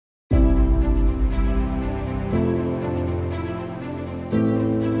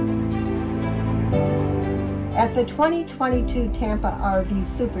At the 2022 Tampa RV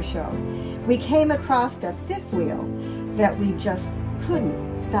Super Show, we came across a fifth wheel that we just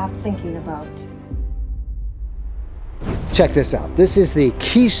couldn't stop thinking about. Check this out. This is the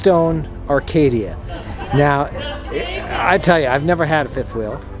Keystone Arcadia. Now, I tell you, I've never had a fifth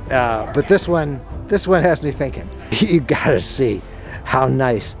wheel, but this one has me thinking. You gotta see how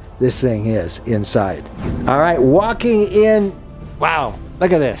nice this thing is inside. All right, walking in, wow,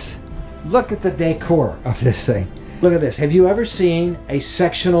 look at this. Look at the decor of this thing. Look at this. Have you ever seen a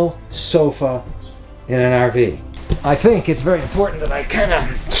sectional sofa in an RV? I think it's very important that I kind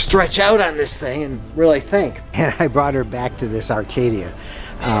of stretch out on this thing and really think. And I brought her back to this Arcadia.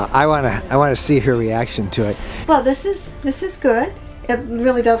 I wanna see her reaction to it. Well, this is good. It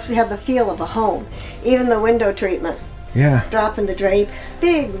really does have the feel of a home. Even the window treatment. Yeah. Dropping the drape,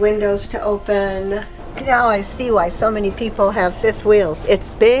 big windows to open. Now I see why so many people have fifth wheels.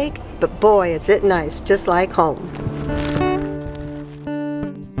 It's big, but boy, is it nice, just like home.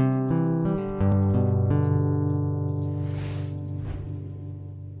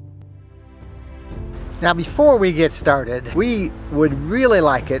 Now, before we get started, we would really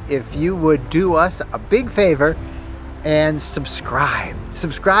like it if you would do us a big favor and subscribe.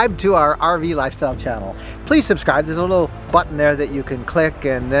 Subscribe to our RV Lifestyle channel. Please subscribe. There's a little button there that you can click,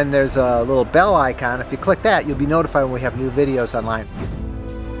 and then there's a little bell icon. If you click that, you'll be notified when we have new videos online.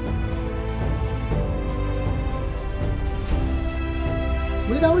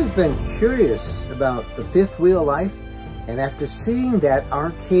 We'd always been curious about the fifth wheel life, and after seeing that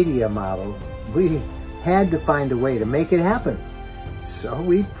Arcadia model, we had to find a way to make it happen. So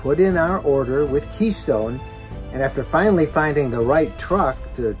we put in our order with Keystone, and after finally finding the right truck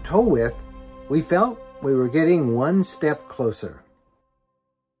to tow with, we felt we were getting one step closer.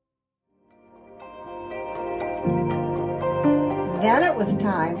 Then it was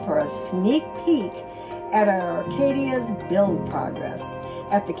time for a sneak peek at our Arcadia's build progress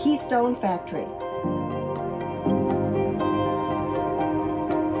at the Keystone factory.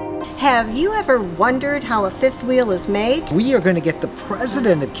 Have you ever wondered how a fifth wheel is made? We are going to get the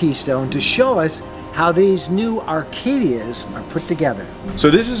president of Keystone to show us how these new Arcadias are put together. So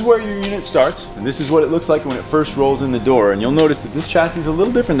this is where your unit starts, and this is what it looks like when it first rolls in the door. And you'll notice that this chassis is a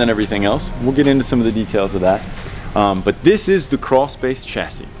little different than everything else. We'll get into some of the details of that. But this is the crawl space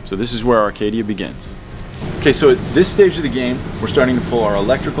chassis. So this is where Arcadia begins. Okay, so at this stage of the game, we're starting to pull our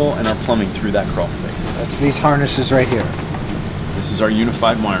electrical and our plumbing through that crawl space. That's these harnesses right here. This is our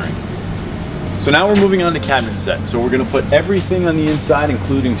unified wiring. So now we're moving on to cabinet set. So we're going to put everything on the inside,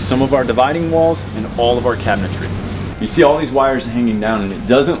 including some of our dividing walls and all of our cabinetry. You see all these wires hanging down, and it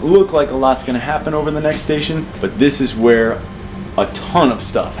doesn't look like a lot's going to happen over the next station, but this is where a ton of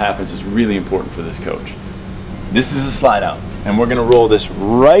stuff happens. It's really important for this coach. This is a slide out, and we're going to roll this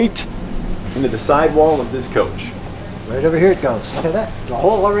right into the side wall of this coach. Right over here it goes. Look at that. The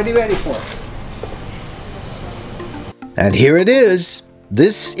hole already ready for it. And here it is.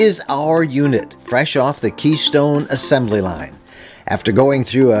 This is our unit, fresh off the Keystone assembly line. After going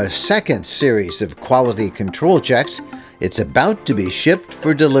through a second series of quality control checks, it's about to be shipped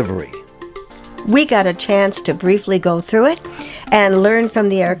for delivery. We got a chance to briefly go through it and learn from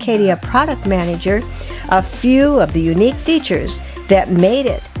the Arcadia product manager a few of the unique features that made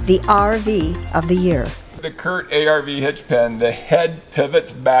it the RV of the year. The Kurt ARV hitch pin, the head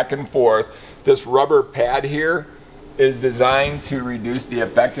pivots back and forth. This rubber pad here is designed to reduce the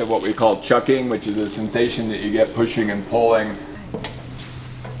effect of what we call chucking, which is a sensation that you get pushing and pulling.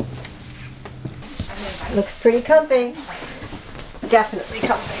 Looks pretty comfy. Definitely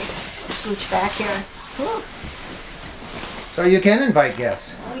comfy. Scooch back here. Whew. So you can invite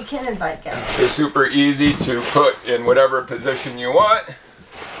guests. We can invite guests. They're super easy to put in whatever position you want,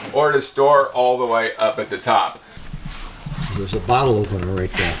 or to store all the way up at the top. There's a bottle opener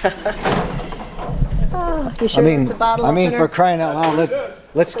right there. Oh, you sure it's a bottle opener? For crying out loud,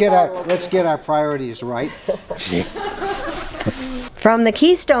 let's get our priorities right. From the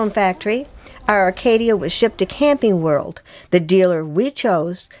Keystone factory, our Arcadia was shipped to Camping World, the dealer we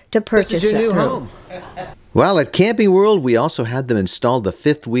chose to purchase it new through. home. Well, at Camping World, we also had them install the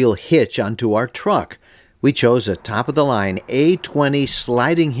fifth wheel hitch onto our truck. We chose a top-of-the-line A20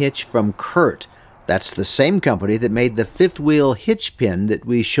 sliding hitch from Kurt. That's the same company that made the fifth wheel hitch pin that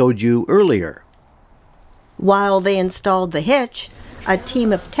we showed you earlier. While they installed the hitch, a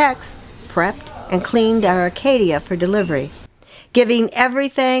team of techs prepped and cleaned our Arcadia for delivery, giving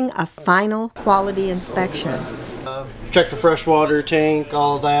everything a final quality inspection. Check the freshwater tank,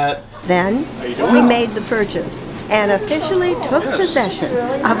 all of that. Then we made the purchase and officially took possession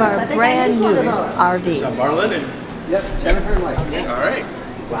of our brand new RV. Marlon and Yep, Jennifer and Mike. all right.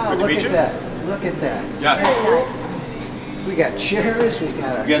 Wow, look at that. look at that. Yeah. We got chairs, we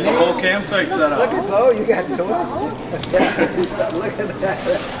got Getting the whole campsite set up. Look at, oh, you got toys. Look at that,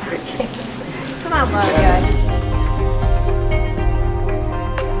 that's great. Come on, little guy.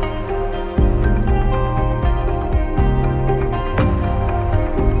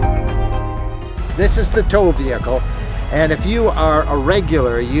 This is the tow vehicle, and if you are a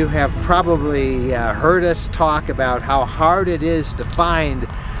regular, you have probably heard us talk about how hard it is to find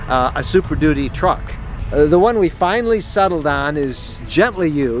a Super Duty truck. The one we finally settled on is gently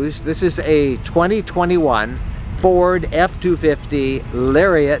used. This is a 2021 Ford F-250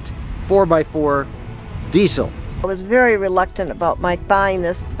 Lariat 4x4 diesel. I was very reluctant about Mike buying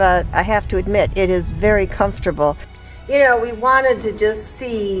this, but I have to admit it is very comfortable. You know, we wanted to just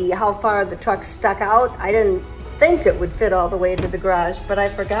see how far the truck stuck out. I didn't think it would fit all the way to the garage, but I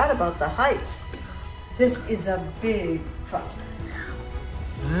forgot about the heights. This is a big truck.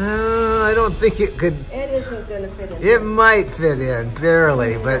 I don't think it could. It isn't going to fit in. It might fit in,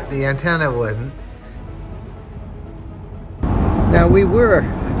 barely, but the antenna wouldn't. Now we were,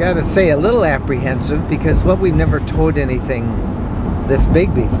 I gotta say, a little apprehensive because, well, we've never towed anything this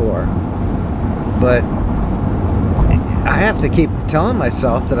big before. But I have to keep telling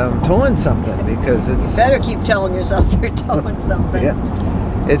myself that I'm towing something because it's... You better keep telling yourself you're towing something.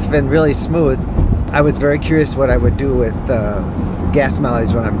 Yeah, it's been really smooth. I was very curious what I would do with gas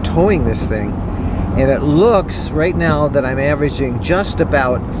mileage when I'm towing this thing. And it looks right now that I'm averaging just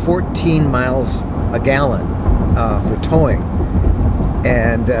about 14 miles a gallon for towing.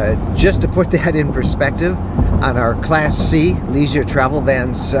 And just to put that in perspective, on our Class C Leisure Travel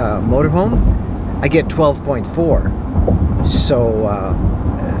Vans motorhome, I get 12.4.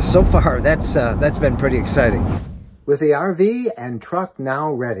 So far that's been pretty exciting. With the RV and truck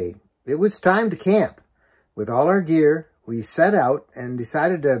now ready, it was time to camp. With all our gear, we set out and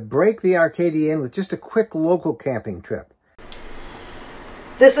decided to break the Arcadia in with just a quick local camping trip.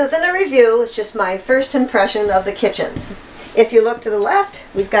 This isn't a review, it's just my first impression of the kitchens. If you look to the left,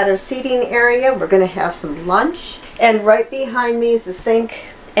 we've got our seating area. We're going to have some lunch. And right behind me is the sink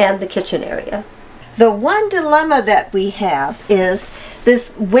and the kitchen area. The one dilemma that we have is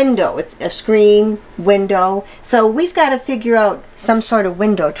this window. It's a screen window. So we've got to figure out some sort of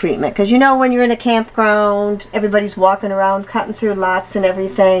window treatment. Because you know when you're in a campground, everybody's walking around, cutting through lots and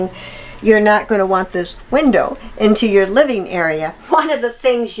everything. You're not going to want this window into your living area. One of the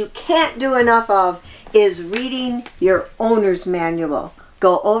things you can't do enough of is reading your owner's manual.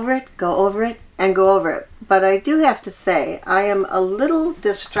 Go over it, and go over it. But I do have to say, I am a little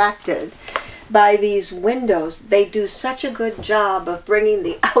distracted by these windows. They do such a good job of bringing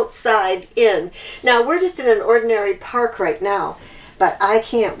the outside in. Now, we're just in an ordinary park right now, but I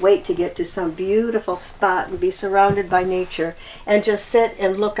can't wait to get to some beautiful spot and be surrounded by nature and just sit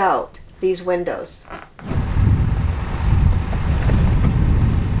and look out these windows.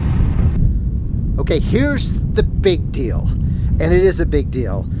 Okay, here's the big deal, and it is a big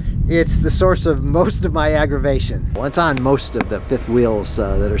deal. It's the source of most of my aggravation. Well, it's on most of the fifth wheels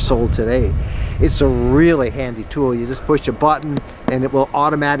that are sold today. It's a really handy tool. You just push a button and it will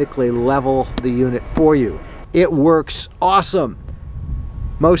automatically level the unit for you. It works awesome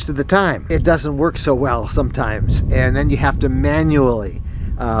most of the time. It doesn't work so well sometimes, and then you have to manually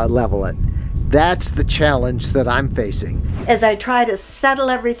level it. That's the challenge that I'm facing. As I try to settle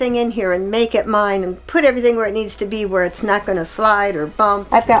everything in here and make it mine and put everything where it needs to be, where it's not going to slide or bump.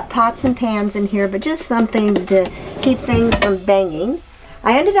 I've got pots and pans in here, but just something to keep things from banging.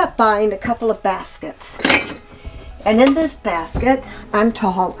 I ended up buying a couple of baskets. And in this basket, I'm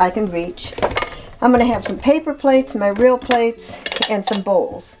tall, I can reach. I'm going to have some paper plates, my real plates, and some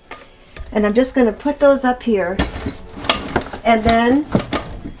bowls. And I'm just going to put those up here and then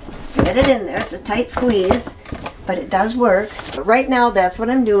fit it in there. It's a tight squeeze, but it does work. But right now, that's what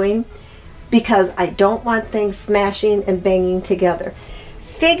I'm doing because I don't want things smashing and banging together.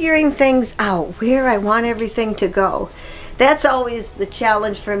 Figuring things out, where I want everything to go. That's always the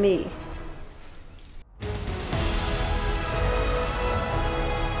challenge for me.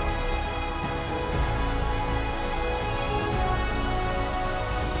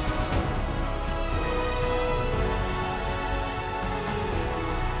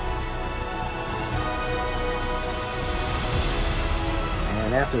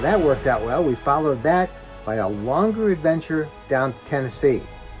 And after that worked out well, we followed that by a longer adventure down to Tennessee.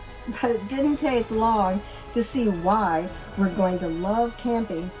 But it didn't take long to see why we're going to love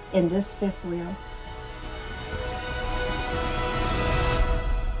camping in this fifth wheel.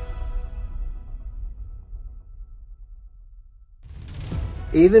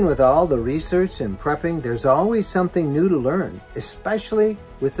 Even with all the research and prepping, there's always something new to learn, especially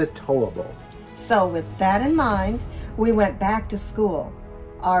with the towable. So with that in mind, we went back to school,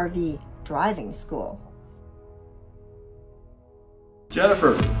 RV driving school.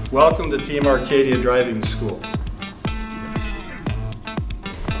 Jennifer, welcome to Team Arcadia Driving School.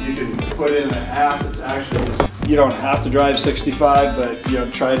 You can put in an app that's actually, you don't have to drive 65, but you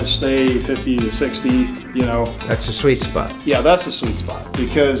know, try to stay 50 to 60, you know. That's the sweet spot. Yeah, that's the sweet spot,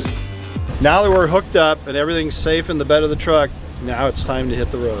 because now that we're hooked up and everything's safe in the bed of the truck, now it's time to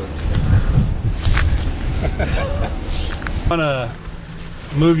hit the road. Want to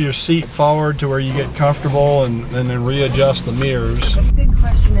move your seat forward to where you get comfortable and then readjust the mirrors. The big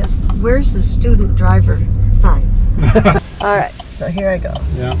question is, where's the student driver sign? All right, so here I go.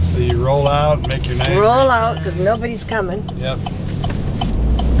 Yeah, so you roll out, make your name. Roll out, because nobody's coming. Yep.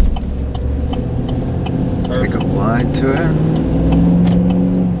 Make a wide turn.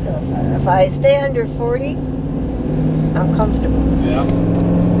 So if I stay under 40, I'm comfortable. Yeah.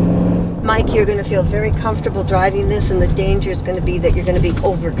 Mike, you're going to feel very comfortable driving this, and the danger is going to be that you're going to be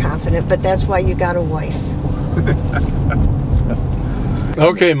overconfident, but that's why you got a wife.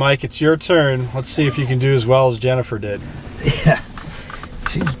 Okay, Mike, it's your turn. Let's see if you can do as well as Jennifer did. Yeah.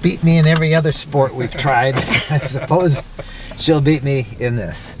 She's beat me in every other sport we've tried. I suppose she'll beat me in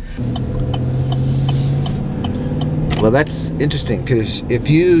this. Well, that's interesting, because if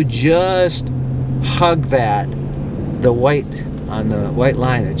you just hug that, the white on the white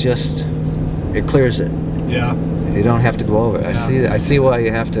line, it clears it. Yeah. You don't have to go over it. Yeah. I see why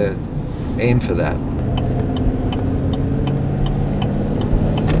you have to aim for that.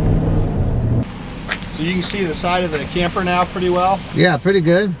 So you can see the side of the camper now pretty well? Yeah, pretty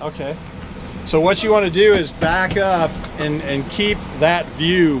good. Okay. So what you want to do is back up and keep that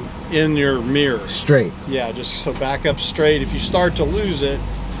view in your mirror. Straight. Yeah, just so back up straight. If you start to lose it,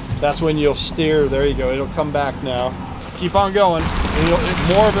 that's when you'll steer. There you go. It'll come back now. Keep on going.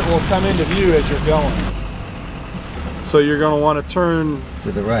 More of it will come into view as you're going. So you're going to want to turn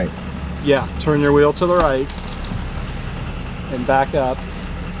To the right. Yeah, turn your wheel to the right and back up.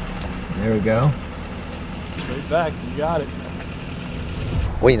 There we go. Straight back, you got it.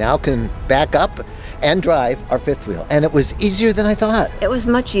 We now can back up and drive our fifth wheel, and it was easier than I thought. It was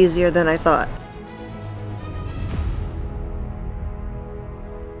much easier than I thought.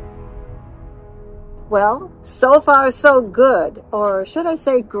 Well, so far so good, or should I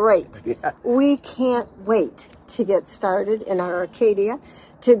say great. Yeah. We can't wait to get started in our Arcadia,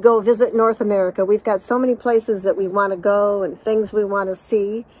 to go visit North America. We've got so many places that we want to go and things we want to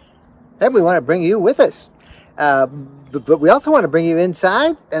see. And we want to bring you with us. But we also want to bring you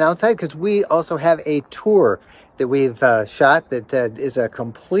inside and outside, because we also have a tour that we've shot that is a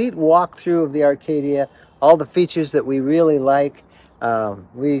complete walkthrough of the Arcadia, all the features that we really like.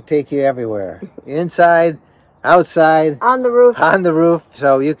 We take you everywhere, inside, outside, On the roof. on the roof.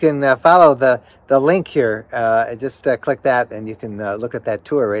 So you can follow the link here. Just click that and you can look at that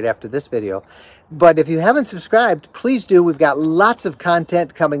tour right after this video. But if you haven't subscribed, please do. We've got lots of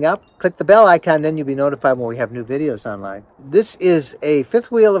content coming up. Click the bell icon, then you'll be notified when we have new videos online. This is a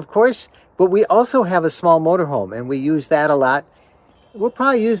fifth wheel, of course, but we also have a small motorhome, and we use that a lot. We'll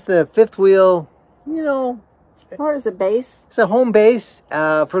probably use the fifth wheel, you know, Or as a base. it's a home base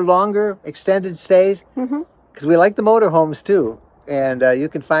for longer, extended stays, because we like the motorhomes too. And you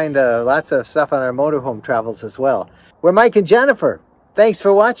can find lots of stuff on our motorhome travels as well. We're Mike and Jennifer. Thanks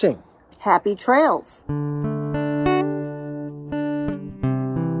for watching. Happy trails.